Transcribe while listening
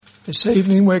This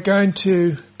evening we're going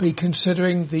to be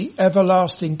considering the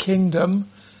everlasting kingdom.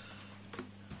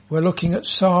 We're looking at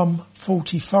Psalm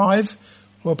 45.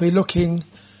 We'll be looking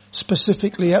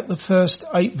specifically at the first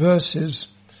 8 verses.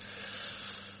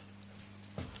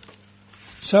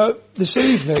 So this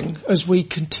evening, as we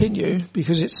continue,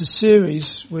 because it's a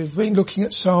series, we've been looking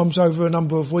at Psalms over a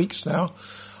number of weeks now,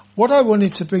 what I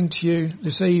wanted to bring to you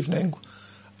this evening,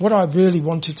 what I really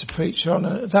wanted to preach on,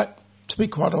 that, to be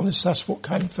quite honest, that's what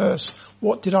came first.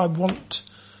 What did I want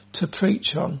to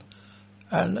preach on?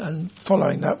 And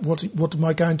following that, what am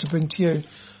I going to bring to you?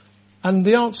 And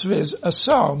the answer is a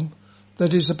psalm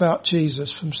that is about Jesus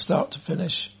from start to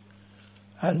finish.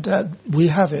 And we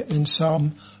have it in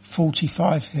Psalm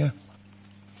 45 here.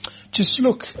 Just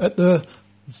look at the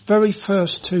very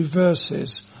first 2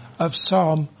 verses of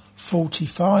Psalm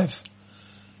 45.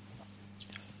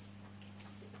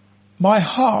 My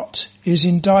heart is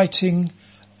inditing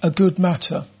a good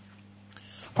matter.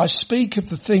 I speak of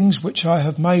the things which I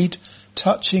have made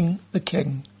touching the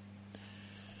King.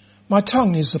 My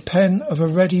tongue is the pen of a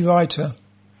ready writer.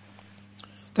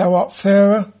 Thou art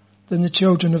fairer than the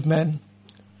children of men.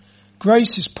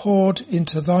 Grace is poured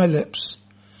into thy lips.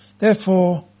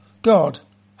 Therefore, God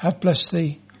hath blessed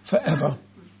thee forever.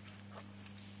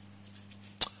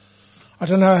 I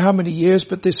don't know how many years,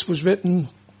 but this was written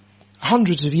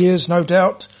hundreds of years, no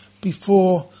doubt,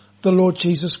 before the Lord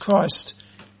Jesus Christ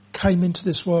came into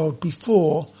this world,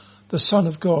 before the Son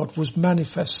of God was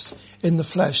manifest in the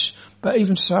flesh. But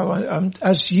even so,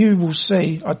 as you will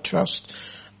see, I trust,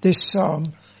 this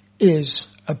psalm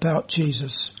is about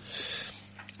Jesus.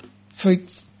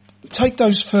 Take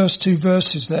those first 2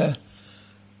 verses there.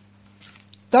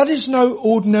 That is no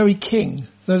ordinary king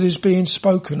that is being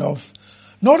spoken of.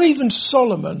 Not even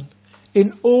Solomon,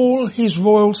 in all his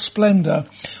royal splendour,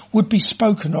 would be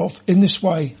spoken of in this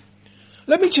way.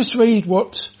 Let me just read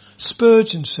what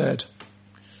Spurgeon said.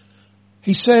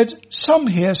 He said, some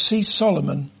here see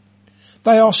Solomon.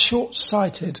 They are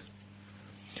short-sighted.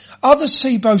 Others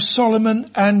see both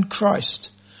Solomon and Christ.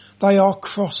 They are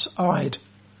cross-eyed.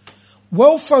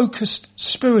 Well-focused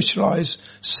spiritual eyes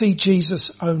see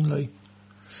Jesus only.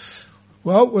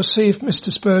 Well, we'll see if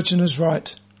Mr. Spurgeon is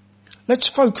right. Let's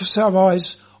focus our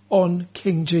eyes on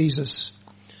King Jesus.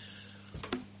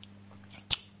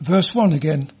 Verse 1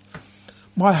 again.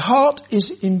 My heart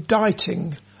is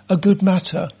inditing a good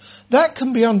matter. That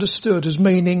can be understood as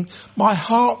meaning my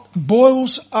heart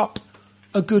boils up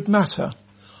a good matter.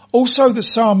 Also the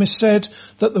psalmist said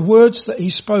that the words that he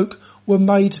spoke were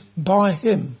made by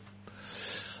him.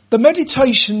 The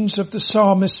meditations of the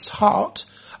psalmist's heart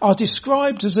are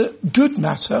described as a good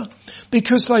matter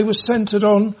because they were centred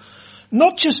on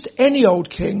not just any old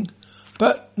king,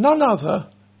 but none other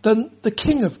than the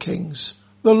King of Kings,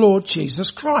 the Lord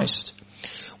Jesus Christ.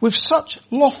 With such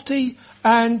lofty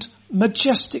and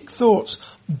majestic thoughts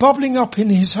bubbling up in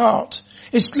his heart,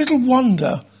 it's little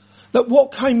wonder that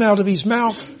what came out of his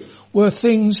mouth were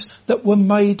things that were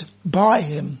made by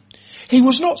him. He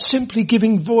was not simply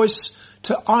giving voice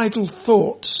to idle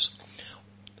thoughts.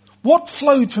 What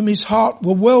flowed from his heart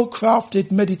were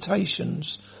well-crafted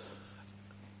meditations,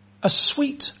 a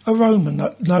sweet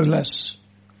aroma, no less.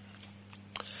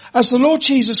 As the Lord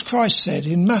Jesus Christ said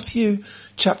in Matthew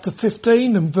chapter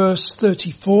 15 and verse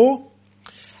 34,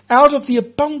 out of the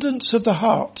abundance of the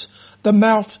heart, the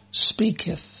mouth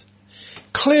speaketh.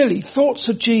 Clearly, thoughts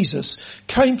of Jesus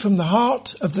came from the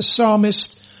heart of the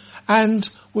psalmist and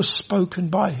were spoken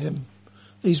by him.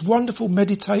 These wonderful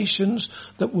meditations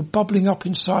that were bubbling up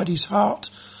inside his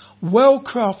heart,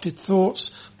 well-crafted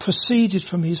thoughts proceeded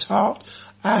from his heart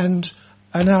and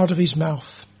out of his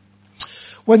mouth.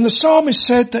 When the psalmist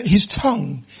said that his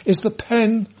tongue is the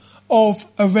pen of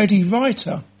a ready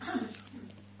writer,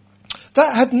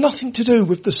 that had nothing to do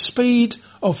with the speed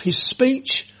of his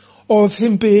speech or of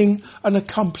him being an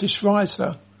accomplished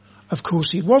writer. Of course,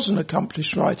 he was an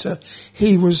accomplished writer.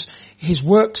 His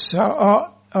works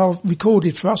are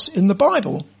recorded for us in the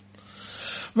Bible.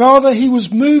 Rather, he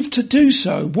was moved to do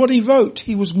so. What he wrote,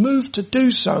 he was moved to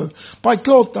do so by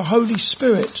God, the Holy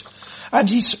Spirit. And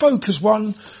he spoke as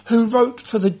one who wrote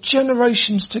for the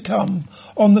generations to come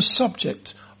on the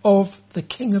subject of the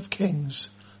King of Kings,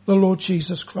 the Lord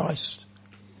Jesus Christ.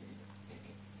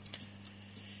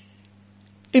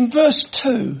 In verse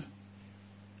 2,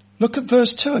 look at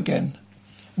verse 2 again.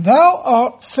 Thou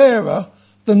art fairer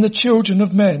than the children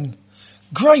of men.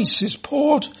 Grace is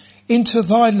poured into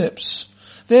thy lips.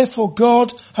 Therefore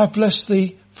God hath blessed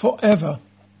thee forever.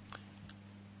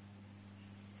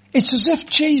 It's as if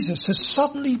Jesus has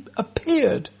suddenly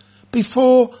appeared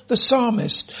before the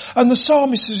psalmist, and the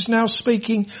psalmist is now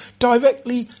speaking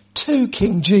directly to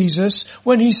King Jesus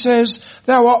when he says,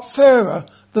 "Thou art fairer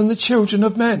than the children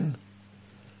of men."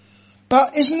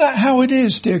 But isn't that how it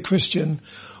is, dear Christian,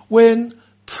 when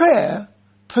prayer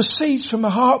proceeds from a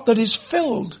heart that is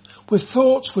filled with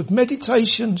thoughts, with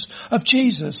meditations of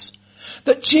Jesus,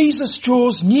 that Jesus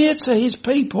draws near to his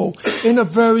people in a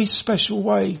very special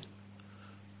way?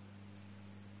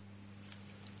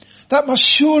 That must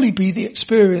surely be the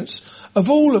experience of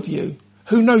all of you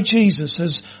who know Jesus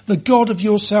as the God of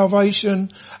your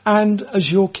salvation and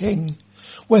as your King.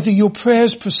 Whether your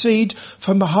prayers proceed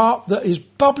from a heart that is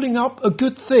bubbling up a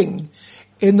good thing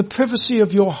in the privacy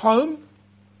of your home,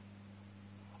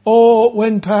 or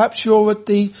when perhaps you're at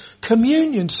the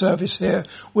communion service here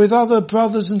with other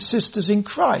brothers and sisters in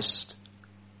Christ,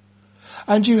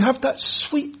 and you have that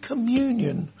sweet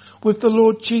communion with the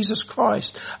Lord Jesus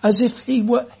Christ as if he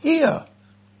were here.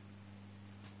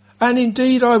 And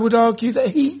indeed, I would argue that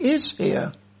he is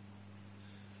here.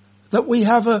 That we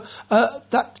have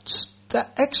that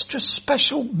extra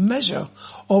special measure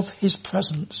of his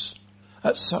presence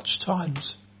at such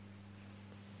times,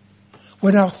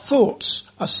 when our thoughts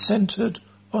are centered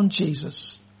on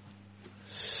Jesus.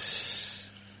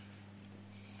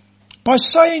 By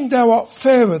saying, "Thou art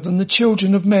fairer than the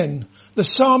children of men," the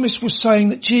psalmist was saying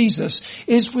that Jesus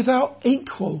is without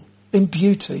equal in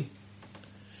beauty.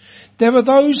 There are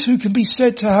those who can be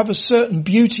said to have a certain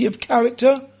beauty of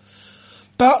character,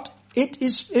 but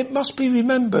it must be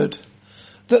remembered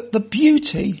that the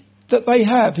beauty that they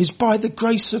have is by the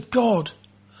grace of God,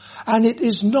 and it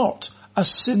is not a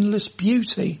sinless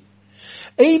beauty.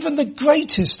 Even the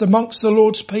greatest amongst the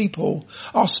Lord's people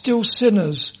are still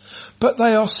sinners, but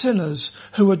they are sinners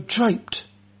who are draped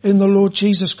in the Lord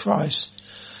Jesus Christ.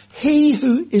 He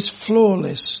who is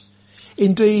flawless,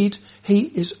 indeed, he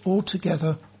is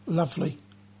altogether lovely.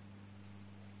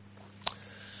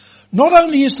 Not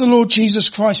only is the Lord Jesus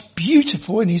Christ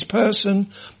beautiful in his person,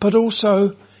 but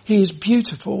also he is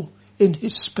beautiful in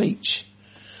his speech.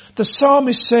 The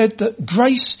psalmist said that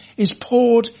grace is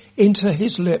poured into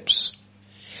his lips.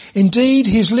 Indeed,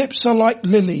 his lips are like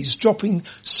lilies dropping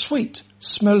sweet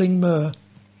smelling myrrh,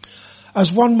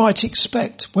 as one might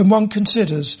expect when one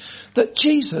considers that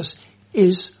Jesus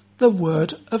is the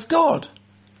Word of God,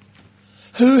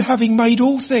 who, having made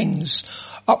all things,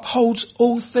 upholds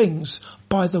all things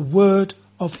by the word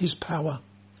of his power.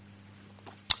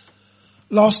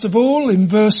 Last of all, in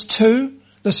verse 2,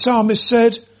 the psalmist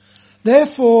said,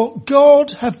 "Therefore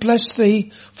God hath blessed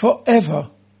thee forever,"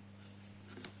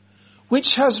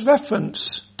 which has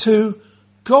reference to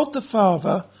God the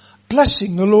Father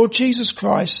blessing the Lord Jesus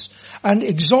Christ and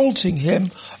exalting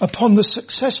him upon the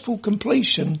successful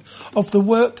completion of the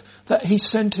work that he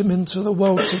sent him into the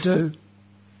world to do,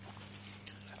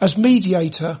 as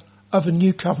mediator of a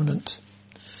new covenant.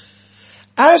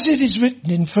 As it is written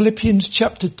in Philippians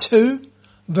chapter 2,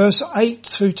 verse 8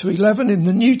 through to 11 in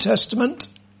the New Testament,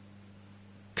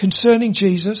 concerning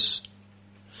Jesus,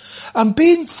 "And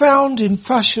being found in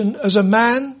fashion as a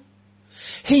man,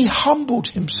 he humbled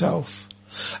himself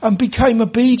and became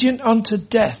obedient unto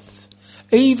death,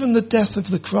 even the death of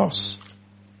the cross.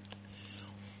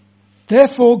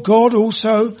 Therefore God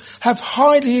also hath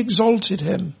highly exalted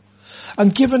him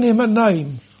and given him a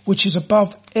name which is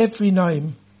above every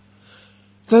name.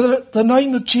 The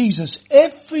name of Jesus,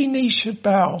 every knee should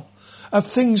bow, of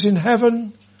things in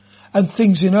heaven and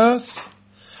things in earth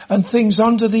and things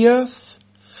under the earth,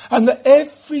 and that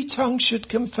every tongue should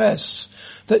confess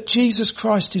that Jesus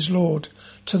Christ is Lord,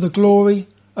 to the glory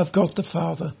of God the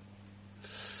Father."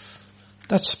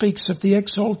 That speaks of the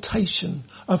exaltation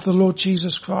of the Lord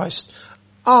Jesus Christ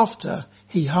after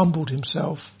he humbled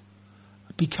himself,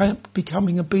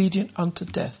 becoming obedient unto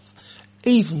death,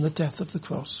 even the death of the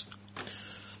cross.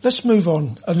 Let's move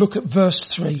on and look at verse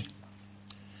 3.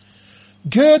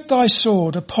 "Gird thy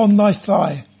sword upon thy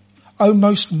thigh, O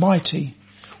most mighty,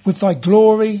 with thy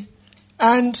glory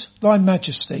and thy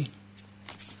majesty."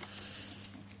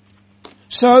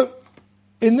 So,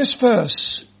 in this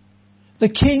verse, the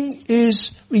King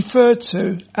is referred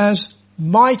to as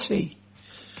mighty,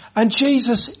 and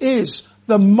Jesus is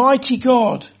the mighty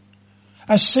God,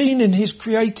 as seen in his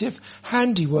creative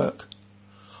handiwork.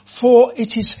 For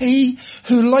it is he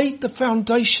who laid the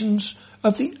foundations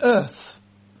of the earth,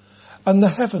 and the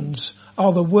heavens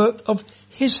are the work of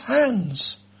his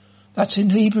hands. That's in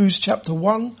Hebrews chapter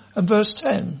 1 and verse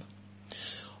 10.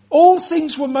 All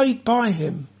things were made by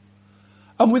him,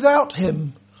 and without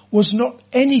him was not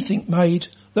anything made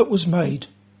that was made.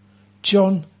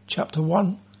 John chapter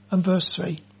 1 and verse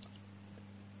 3.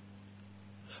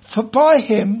 For by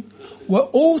him were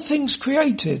all things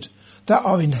created that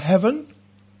are in heaven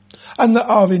and that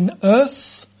are in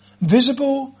earth,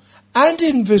 visible and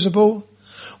invisible,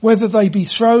 whether they be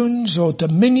thrones or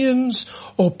dominions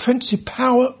or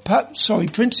principalities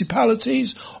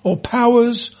or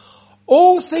powers.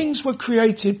 All things were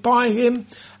created by him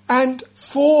and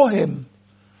for him.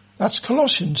 That's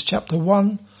Colossians chapter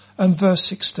 1 and verse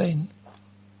 16.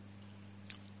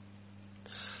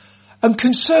 And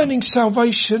concerning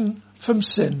salvation from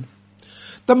sin,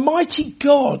 the mighty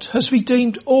God has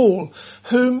redeemed all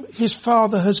whom his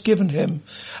Father has given him,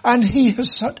 and he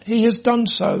has done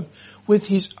so with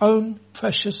his own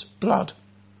precious blood.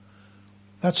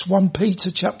 That's 1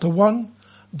 Peter chapter 1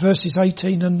 verses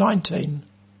 18 and 19.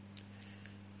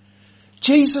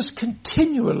 Jesus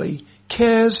continually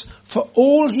cares for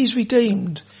all he's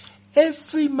redeemed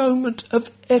every moment of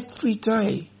every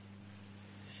day.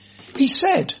 He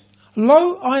said,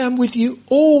 "Lo, I am with you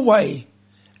always,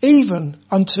 even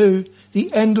unto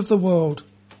the end of the world."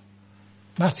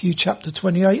 Matthew chapter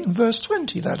 28 and verse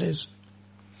 20, that is.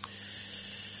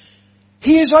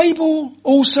 He is able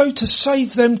also to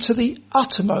save them to the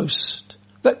uttermost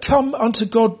that come unto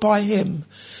God by him,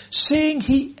 seeing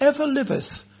he ever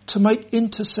liveth to make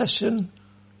intercession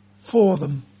for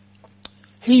them.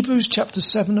 Hebrews chapter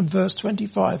 7 and verse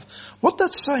 25. What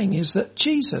that's saying is that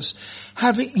Jesus,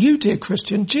 you dear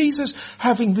Christian, Jesus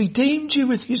having redeemed you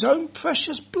with his own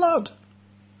precious blood,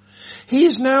 he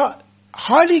is now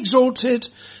highly exalted,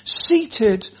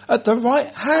 seated at the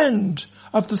right hand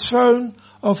of the throne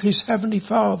of his heavenly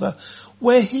Father,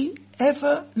 where he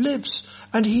ever lives,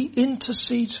 and he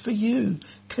intercedes for you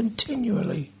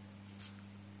continually.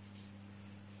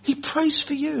 He prays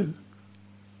for you.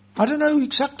 I don't know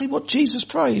exactly what Jesus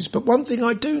prays, but one thing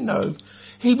I do know,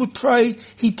 he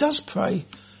does pray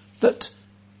that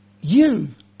you,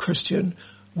 Christian,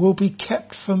 will be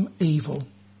kept from evil.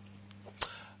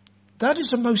 That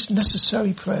is a most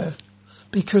necessary prayer,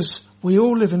 because we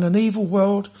all live in an evil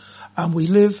world and we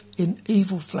live in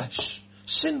evil flesh,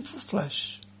 sinful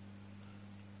flesh.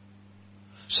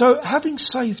 So having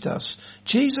saved us,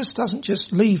 Jesus doesn't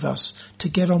just leave us to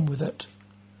get on with it.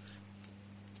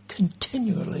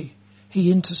 Continually,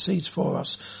 he intercedes for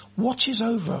us, watches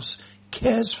over us,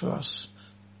 cares for us,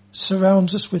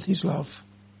 surrounds us with his love.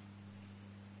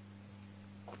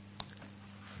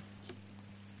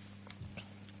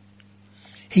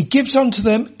 He gives unto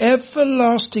them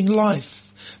everlasting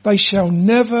life. They shall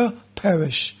never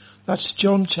perish. That's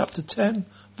John chapter 10,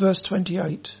 verse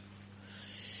 28.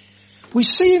 We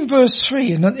see in verse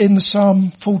 3 in the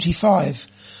Psalm 45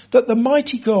 that the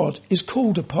mighty God is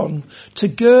called upon to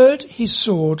gird his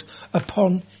sword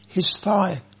upon his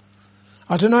thigh.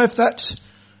 I don't know if that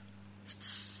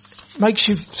makes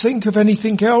you think of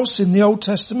anything else in the Old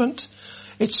Testament.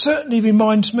 It certainly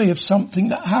reminds me of something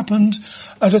that happened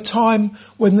at a time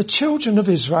when the children of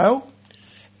Israel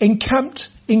encamped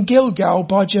in Gilgal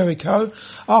by Jericho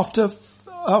after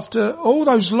all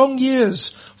those long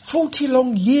years, 40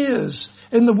 long years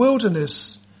in the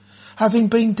wilderness, having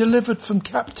been delivered from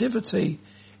captivity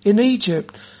in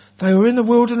Egypt. They were in the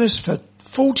wilderness for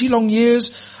 40 long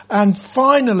years, and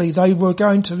finally they were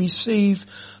going to receive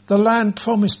the land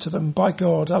promised to them by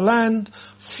God, a land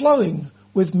flowing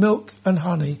with milk and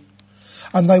honey.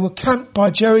 And they were camped by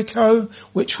Jericho,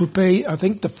 which would be, I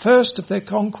think, the first of their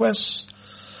conquests.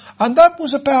 And that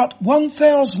was about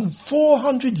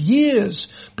 1,400 years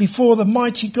before the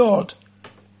mighty God,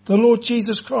 the Lord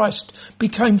Jesus Christ,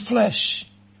 became flesh.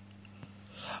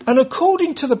 And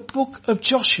according to the book of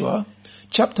Joshua,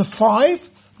 chapter 5,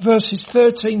 verses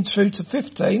 13 through to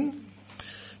 15,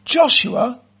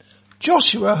 Joshua,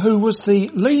 who was the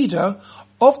leader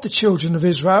of the children of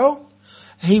Israel,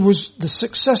 he was the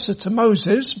successor to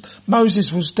Moses.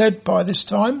 Moses was dead by this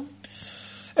time.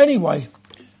 Anyway,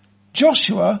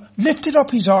 Joshua lifted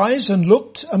up his eyes and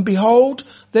looked, and behold,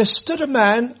 there stood a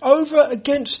man over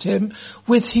against him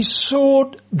with his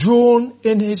sword drawn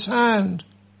in his hand.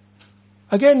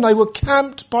 Again, they were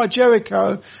camped by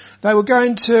Jericho. They were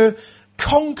going to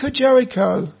conquer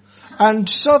Jericho. And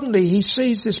suddenly he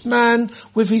sees this man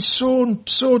with his sword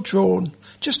drawn,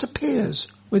 just appears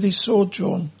with his sword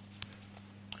drawn.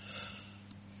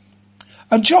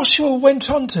 And Joshua went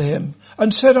unto him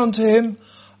and said unto him,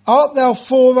 Art thou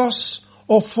for us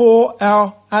or for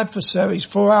our adversaries,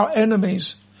 for our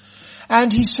enemies?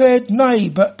 And he said, Nay,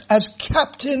 but as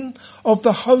captain of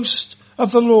the host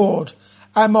of the Lord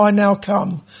am I now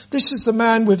come. This is the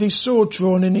man with his sword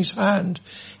drawn in his hand.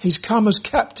 He's come as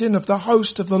captain of the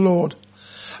host of the Lord.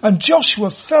 And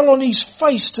Joshua fell on his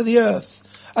face to the earth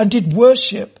and did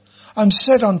worship and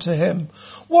said unto him,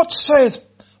 What saith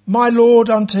my Lord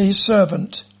unto his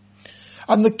servant?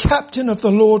 And the captain of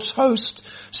the Lord's host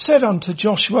said unto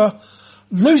Joshua,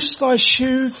 Loose thy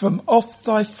shoe from off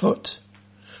thy foot,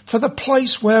 For the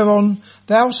place whereon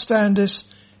thou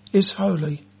standest is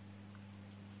holy.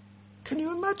 Can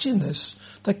you imagine this?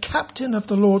 The captain of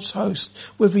the Lord's host,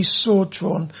 with his sword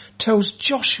drawn, tells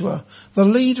Joshua, the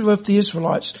leader of the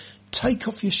Israelites, take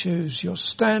off your shoes, you're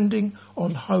standing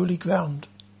on holy ground.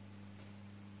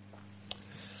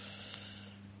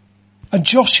 And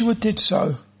Joshua did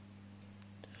so.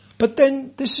 But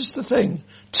then, this is the thing,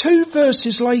 2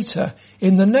 verses later,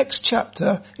 in the next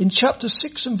chapter, in chapter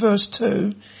 6 and verse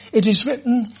 2, it is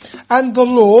written, and the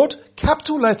Lord,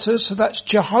 capital letters, so that's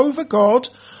Jehovah God,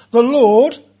 the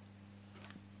Lord,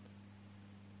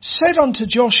 said unto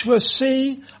Joshua,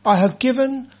 see, I have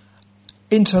given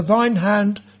into thine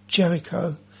hand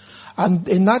Jericho. And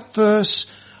in that verse,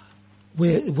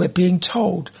 we're being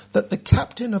told that the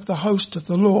captain of the host of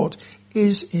the Lord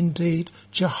is indeed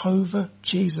Jehovah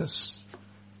Jesus,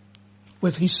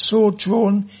 with his sword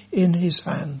drawn in his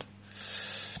hand.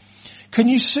 Can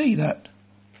you see that?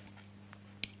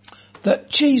 That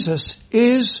Jesus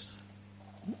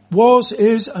was,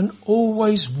 and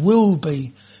always will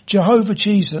be Jehovah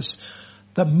Jesus,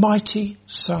 the mighty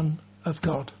Son of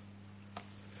God.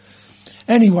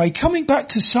 Anyway, coming back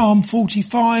to Psalm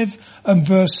 45 and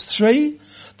verse 3,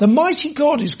 the mighty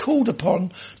God is called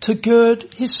upon to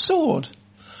gird his sword.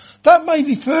 That may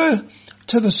refer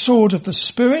to the sword of the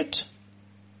Spirit,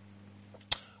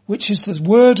 which is the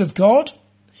word of God.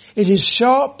 It is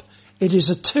sharp. It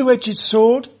is a two-edged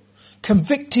sword,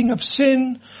 convicting of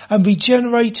sin and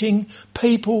regenerating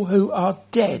people who are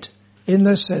dead in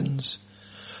their sins.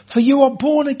 For you are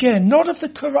born again, not of the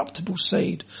corruptible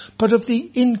seed, but of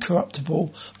the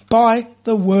incorruptible, by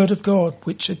the word of God,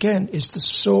 which again is the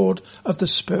sword of the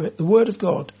Spirit, the word of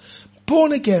God.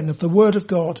 Born again of the word of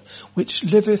God, which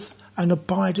liveth and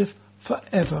abideth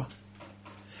forever.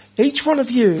 Each one of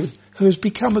you who has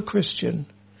become a Christian,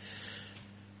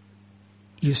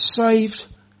 you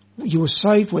were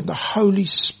saved when the Holy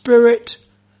Spirit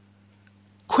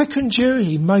quickened you,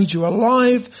 he made you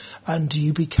alive, and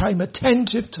you became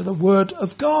attentive to the word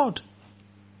of God.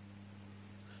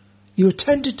 You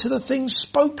attended to the things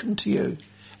spoken to you.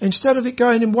 Instead of it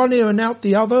going in one ear and out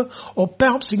the other, or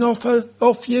bouncing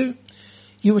off you,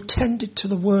 you attended to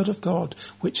the word of God,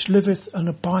 which liveth and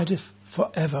abideth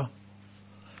forever.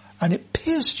 And it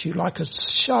pierced you like a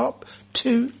sharp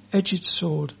two-edged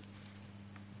sword.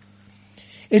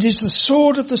 It is the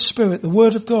sword of the Spirit, the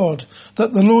word of God,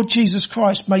 that the Lord Jesus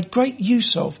Christ made great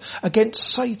use of against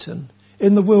Satan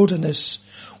in the wilderness,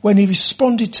 when he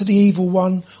responded to the evil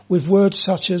one with words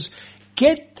such as,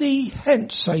 get thee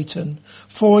hence, Satan,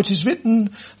 for it is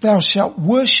written, thou shalt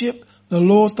worship the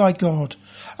Lord thy God,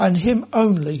 and him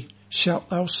only shalt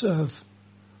thou serve.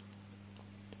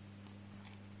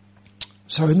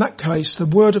 So in that case, the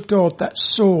word of God, that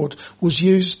sword, was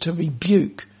used to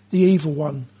rebuke the evil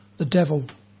one, the devil.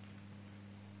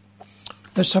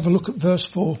 Let's have a look at verse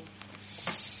 4.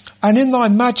 And in thy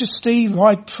majesty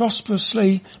ride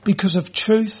prosperously because of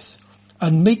truth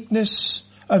and meekness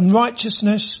and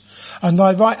righteousness, and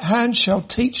thy right hand shall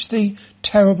teach thee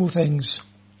terrible things.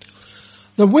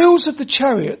 The wheels of the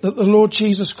chariot that the Lord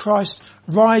Jesus Christ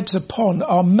rides upon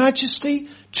are majesty,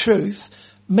 truth,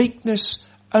 meekness,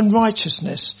 and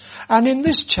righteousness. And in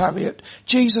this chariot,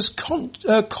 Jesus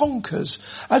conquers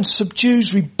and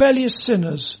subdues rebellious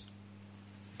sinners,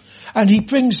 and he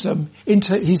brings them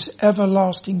into his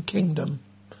everlasting kingdom.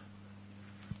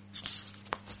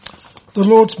 The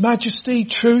Lord's majesty,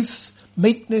 truth,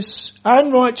 meekness,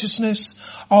 and righteousness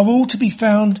are all to be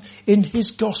found in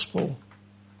his gospel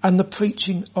and the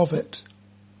preaching of it.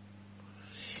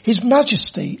 His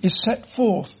majesty is set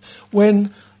forth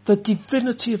when the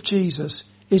divinity of Jesus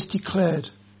is declared.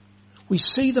 We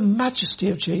see the majesty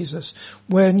of Jesus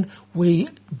when we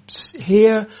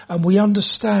hear and we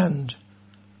understand,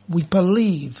 we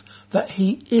believe that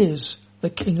he is the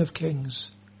King of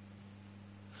Kings,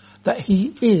 that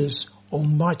he is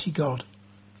Almighty God.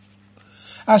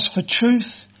 As for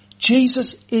truth,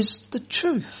 Jesus is the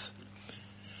truth.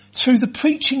 Through the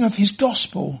preaching of his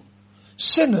gospel,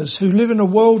 sinners who live in a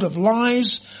world of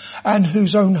lies and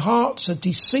whose own hearts are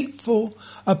deceitful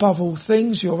above all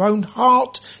things, your own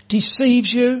heart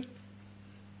deceives you.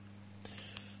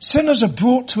 Sinners are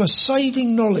brought to a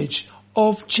saving knowledge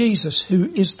of Jesus,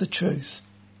 who is the truth.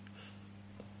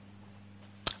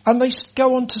 And they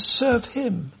go on to serve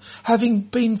him, having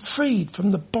been freed from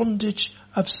the bondage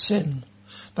of sin.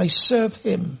 They serve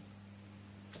him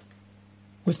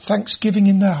with thanksgiving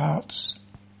in their hearts.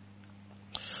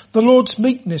 The Lord's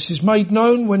meekness is made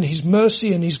known when his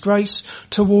mercy and his grace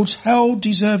towards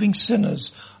hell-deserving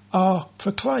sinners are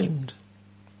proclaimed.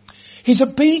 his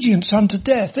obedience unto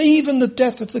death, even the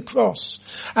death of the cross,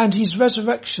 and his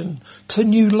resurrection to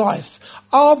new life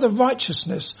are the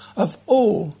righteousness of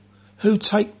all who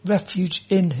take refuge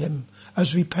in him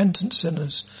as repentant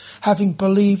sinners, having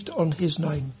believed on his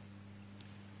name.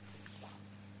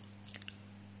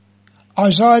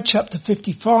 Isaiah chapter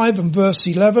 55 and verse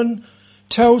 11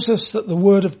 tells us that the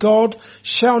word of God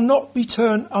shall not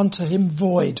return unto him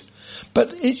void,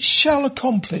 but it shall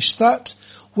accomplish that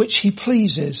which he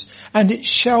pleases, and it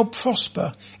shall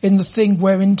prosper in the thing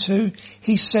whereinto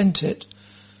he sent it.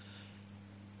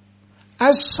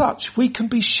 As such, we can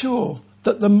be sure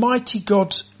that the mighty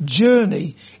God's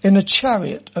journey in a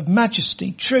chariot of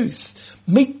majesty, truth,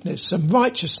 meekness and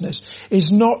righteousness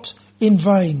is not in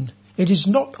vain. It is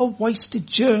not a wasted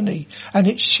journey, and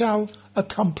it shall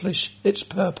accomplish its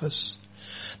purpose.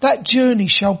 That journey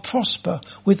shall prosper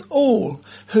with all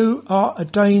who are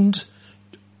ordained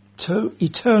to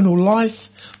eternal life,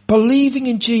 believing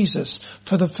in Jesus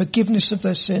for the forgiveness of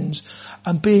their sins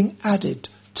and being added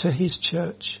to his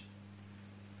church.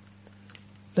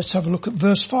 Let's have a look at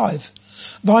verse 5.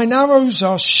 Thine arrows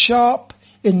are sharp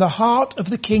in the heart of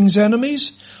the king's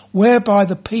enemies, whereby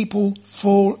the people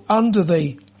fall under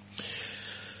thee.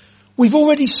 We've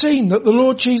already seen that the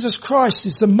Lord Jesus Christ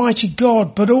is the mighty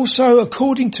God, but also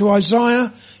according to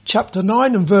Isaiah chapter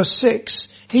 9 and verse 6,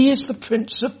 he is the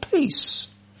Prince of Peace.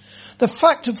 The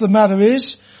fact of the matter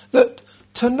is that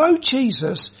to know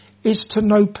Jesus is to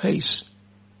know peace.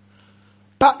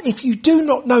 But if you do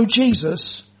not know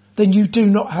Jesus, then you do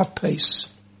not have peace.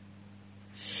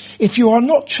 If you are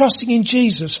not trusting in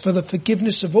Jesus for the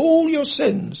forgiveness of all your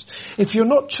sins, if you're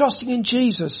not trusting in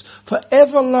Jesus for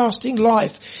everlasting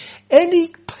life, any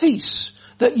peace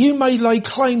that you may lay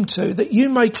claim to, that you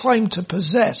may claim to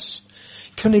possess,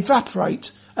 can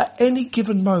evaporate at any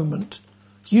given moment.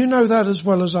 You know that as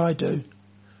well as I do.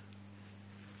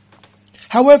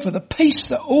 However, the peace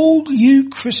that all you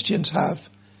Christians have,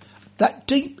 that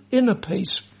deep inner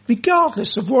peace,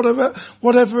 regardless of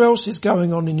whatever else is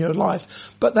going on in your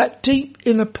life, but that deep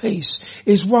inner peace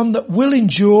is one that will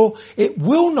endure, it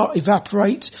will not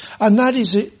evaporate, and that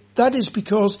is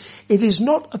because it is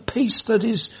not a peace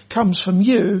that comes from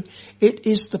you, it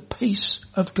is the peace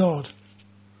of God.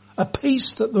 A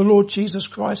peace that the Lord Jesus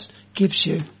Christ gives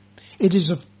you. It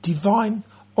is of divine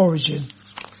origin.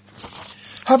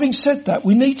 Having said that,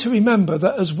 we need to remember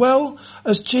that as well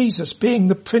as Jesus being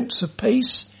the Prince of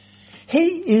Peace,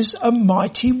 he is a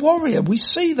mighty warrior. We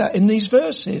see that in these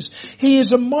verses. He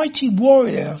is a mighty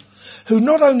warrior who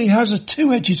not only has a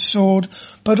two-edged sword,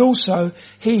 but also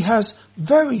he has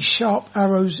very sharp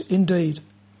arrows indeed.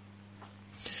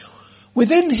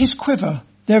 Within his quiver,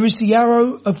 there is the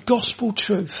arrow of gospel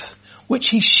truth, which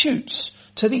he shoots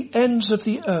to the ends of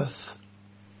the earth.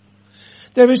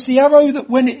 There is the arrow that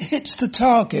when it hits the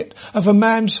target of a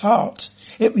man's heart,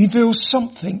 it reveals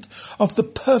something of the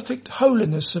perfect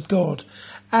holiness of God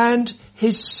and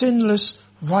his sinless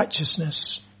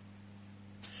righteousness.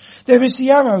 There is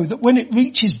the arrow that when it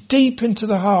reaches deep into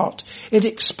the heart, it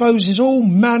exposes all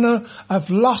manner of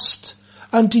lust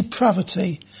and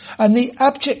depravity and the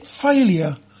abject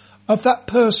failure of that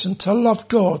person to love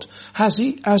God as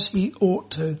he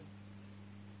ought to.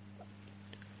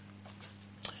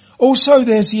 Also,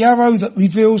 there's the arrow that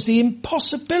reveals the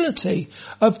impossibility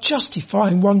of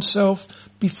justifying oneself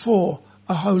before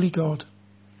a holy God.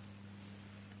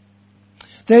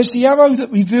 There's the arrow that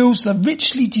reveals the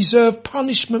richly deserved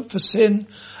punishment for sin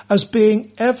as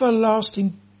being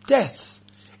everlasting death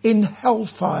in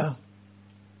hellfire.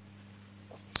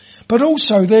 But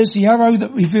also there's the arrow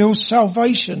that reveals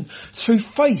salvation through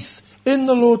faith in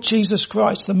the Lord Jesus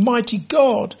Christ, the mighty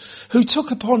God who took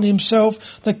upon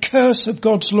himself the curse of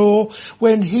God's law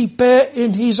when he bare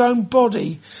in his own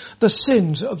body the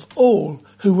sins of all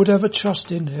who would ever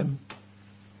trust in him.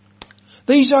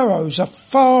 These arrows are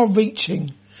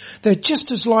far-reaching. They're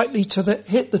just as likely to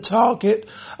hit the target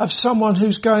of someone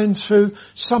who's going through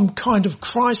some kind of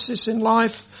crisis in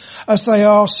life as they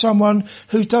are someone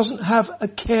who doesn't have a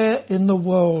care in the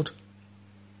world.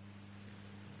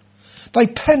 They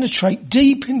penetrate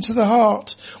deep into the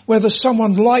heart, whether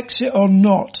someone likes it or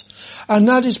not. And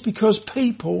that is because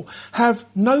people have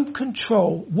no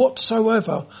control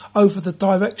whatsoever over the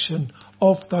direction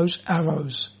of those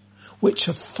arrows, which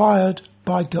are fired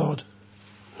by God.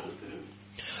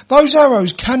 Those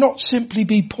arrows cannot simply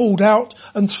be pulled out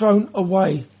and thrown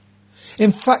away.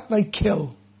 In fact, they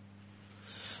kill.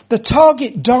 The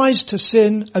target dies to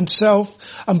sin and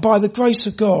self, and by the grace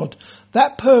of God,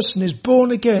 that person is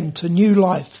born again to new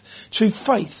life through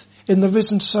faith in the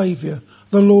risen Saviour,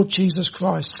 the Lord Jesus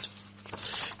Christ.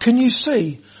 Can you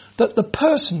see that the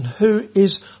person who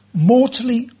is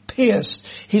mortally pierced,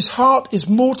 his heart is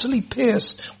mortally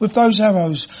pierced with those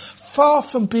arrows, far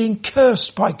from being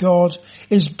cursed by God,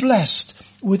 is blessed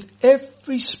with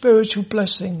every spiritual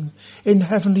blessing in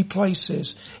heavenly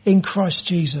places in Christ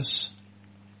Jesus.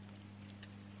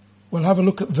 We'll have a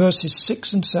look at verses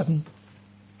 6 and 7.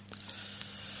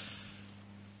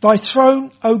 Thy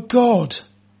throne, O God,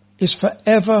 is for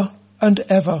ever and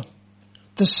ever.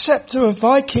 The sceptre of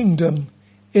thy kingdom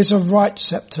is a right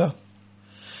sceptre.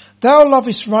 Thou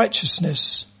lovest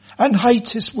righteousness and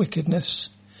hatest wickedness.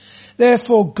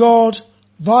 Therefore God,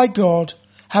 thy God,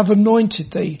 have anointed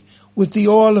thee with the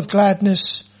oil of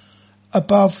gladness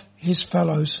above his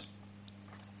fellows.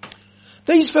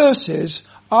 These verses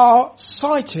are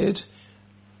cited,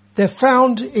 they're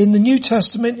found in the New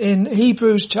Testament in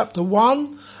Hebrews chapter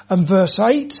 1 and verse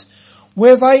 8,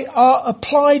 where they are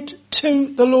applied to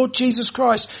the Lord Jesus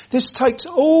Christ. This takes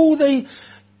all the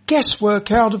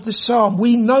guesswork out of this psalm.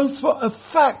 We know for a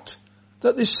fact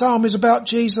that this psalm is about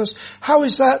Jesus. How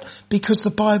is that? Because the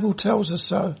Bible tells us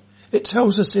so. It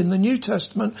tells us in the New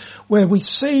Testament, where we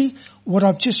see what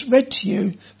I've just read to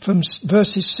you from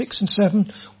verses 6 and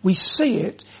 7. We see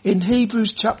it in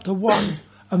Hebrews chapter 1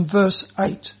 and verse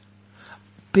 8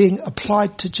 being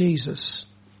applied to Jesus.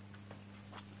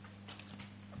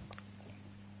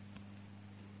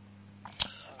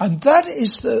 And that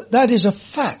is a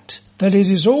fact, that it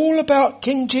is all about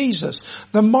King Jesus,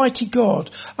 the mighty God.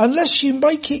 Unless you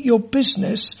make it your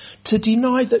business to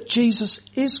deny that Jesus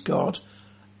is God,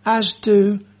 as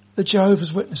do the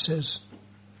Jehovah's Witnesses.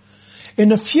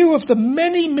 In a few of the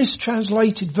many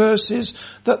mistranslated verses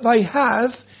that they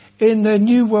have in their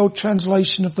New World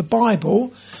Translation of the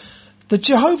Bible, the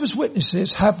Jehovah's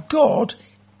Witnesses have God,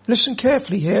 listen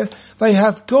carefully here, they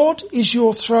have God is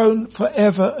your throne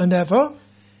forever and ever,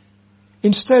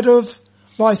 instead of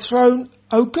thy throne,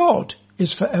 O God,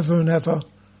 is forever and ever.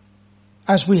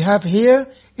 As we have here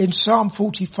in Psalm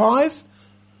 45,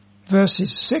 verse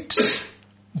 6,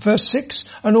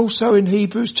 and also in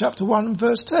Hebrews chapter 1 and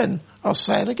verse 10. I'll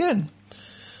say it again.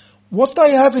 What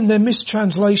they have in their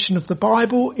mistranslation of the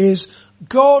Bible is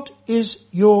God is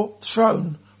your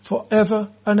throne forever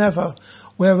and ever.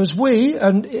 Whereas we,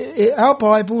 and our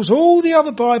Bibles, all the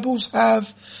other Bibles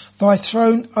have thy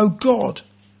throne, O God,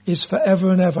 is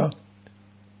forever and ever.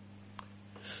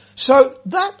 So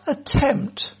that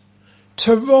attempt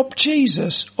to rob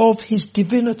Jesus of his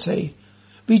divinity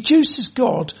reduces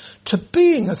God to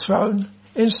being a throne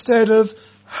instead of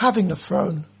having a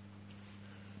throne.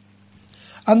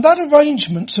 And that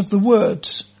arrangement of the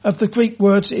words, of the Greek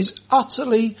words, is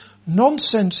utterly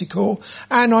nonsensical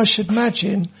and, I should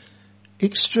imagine,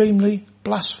 extremely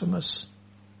blasphemous.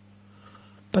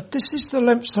 But this is the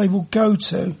lengths they will go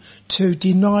to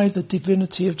deny the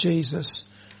divinity of Jesus.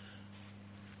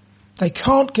 They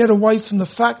can't get away from the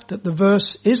fact that the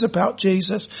verse is about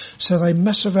Jesus, so they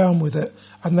mess around with it,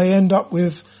 and they end up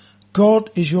with God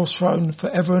is your throne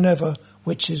forever and ever,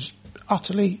 which is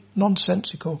utterly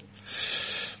nonsensical.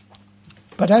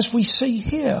 But as we see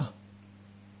here,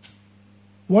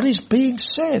 what is being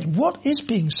said? What is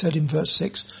being said in verse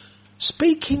 6?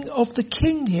 Speaking of the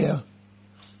King here,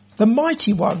 the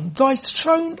mighty one, thy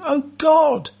throne, O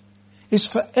God, is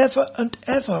forever and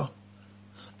ever.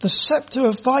 The sceptre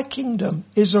of thy kingdom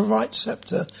is a right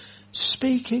sceptre.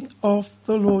 Speaking of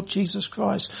the Lord Jesus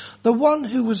Christ, the one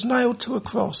who was nailed to a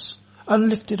cross and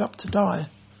lifted up to die.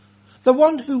 The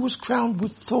one who was crowned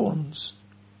with thorns.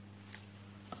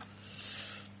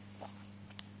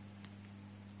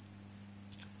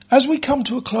 As we come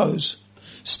to a close,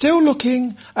 still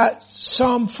looking at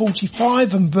Psalm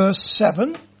 45 and verse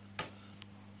 7,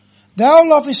 thou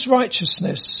lovest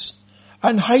righteousness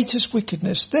and hatest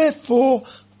wickedness. Therefore,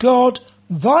 God,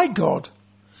 thy God,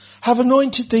 have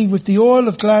anointed thee with the oil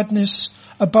of gladness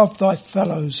above thy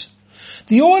fellows.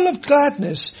 The oil of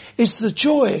gladness is the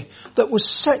joy that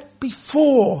was set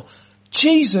before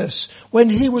Jesus when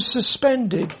he was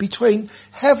suspended between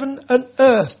heaven and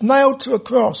earth, nailed to a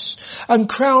cross and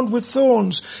crowned with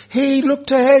thorns. He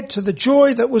looked ahead to the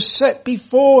joy that was set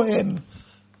before him,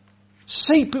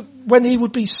 when he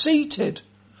would be seated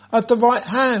at the right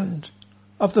hand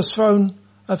of the throne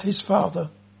of his Father.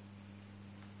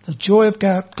 The joy of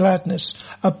gladness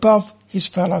above his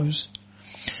fellows.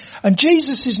 And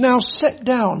Jesus is now set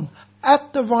down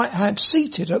at the right hand,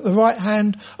 seated at the right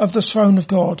hand of the throne of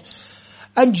God.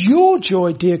 And your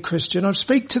joy, dear Christian, I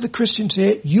speak to the Christians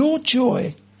here, your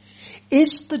joy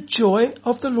is the joy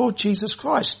of the Lord Jesus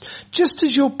Christ. Just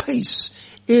as your peace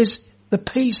is the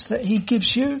peace that he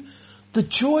gives you, the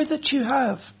joy that you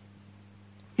have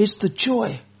is the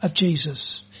joy of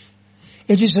Jesus.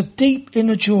 It is a deep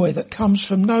inner joy that comes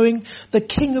from knowing the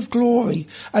King of Glory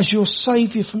as your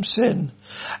Saviour from sin,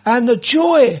 and the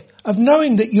joy of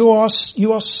knowing that you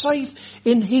are safe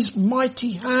in his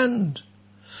mighty hand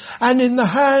and in the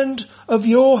hand of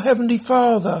your Heavenly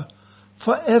Father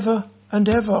forever and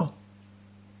ever.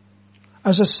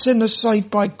 As a sinner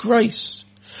saved by grace.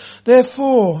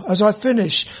 Therefore, as I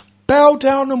finish, bow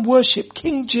down and worship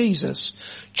King Jesus,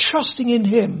 trusting in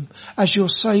him as your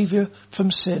Saviour from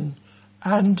sin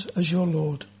and as your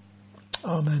Lord.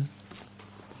 Amen.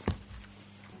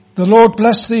 The Lord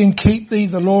bless thee and keep thee.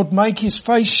 The Lord make his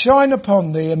face shine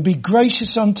upon thee and be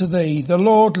gracious unto thee. The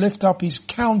Lord lift up his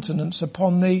countenance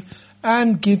upon thee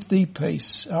and give thee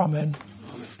peace. Amen.